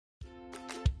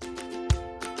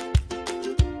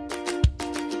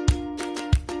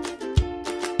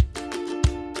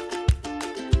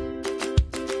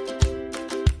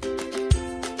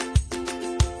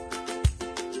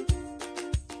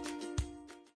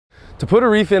To put a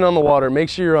reef in on the water, make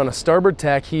sure you're on a starboard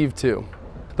tack heave to.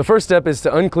 The first step is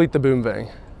to uncleat the boom vang.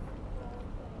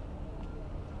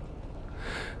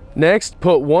 Next,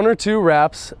 put 1 or 2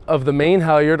 wraps of the main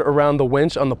halyard around the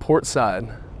winch on the port side.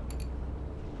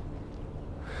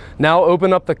 Now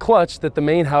open up the clutch that the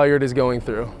main halyard is going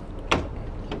through.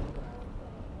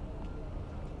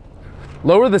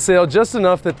 Lower the sail just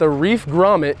enough that the reef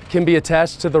grommet can be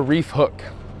attached to the reef hook.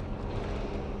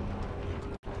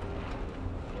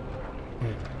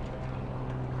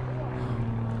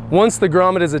 Once the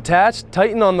grommet is attached,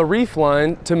 tighten on the reef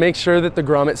line to make sure that the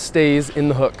grommet stays in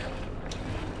the hook.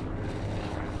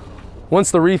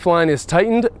 Once the reef line is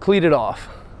tightened, cleat it off.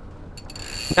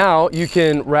 Now you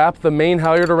can wrap the main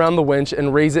halyard around the winch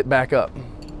and raise it back up.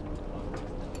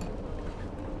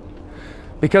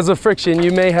 Because of friction,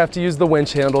 you may have to use the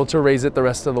winch handle to raise it the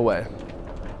rest of the way.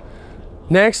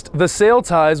 Next, the sail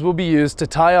ties will be used to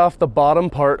tie off the bottom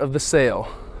part of the sail.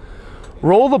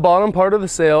 Roll the bottom part of the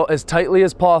sail as tightly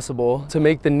as possible to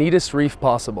make the neatest reef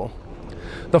possible.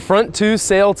 The front 2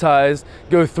 sail ties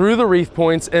go through the reef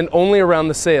points and only around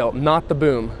the sail, not the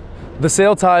boom. The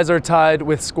sail ties are tied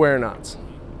with square knots.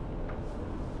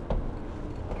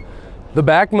 The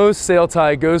backmost sail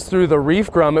tie goes through the reef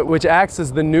grommet, which acts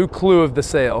as the new clew of the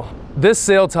sail. This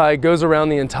sail tie goes around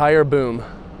the entire boom.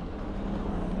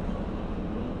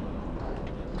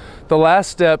 The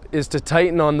last step is to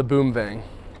tighten on the boom vang.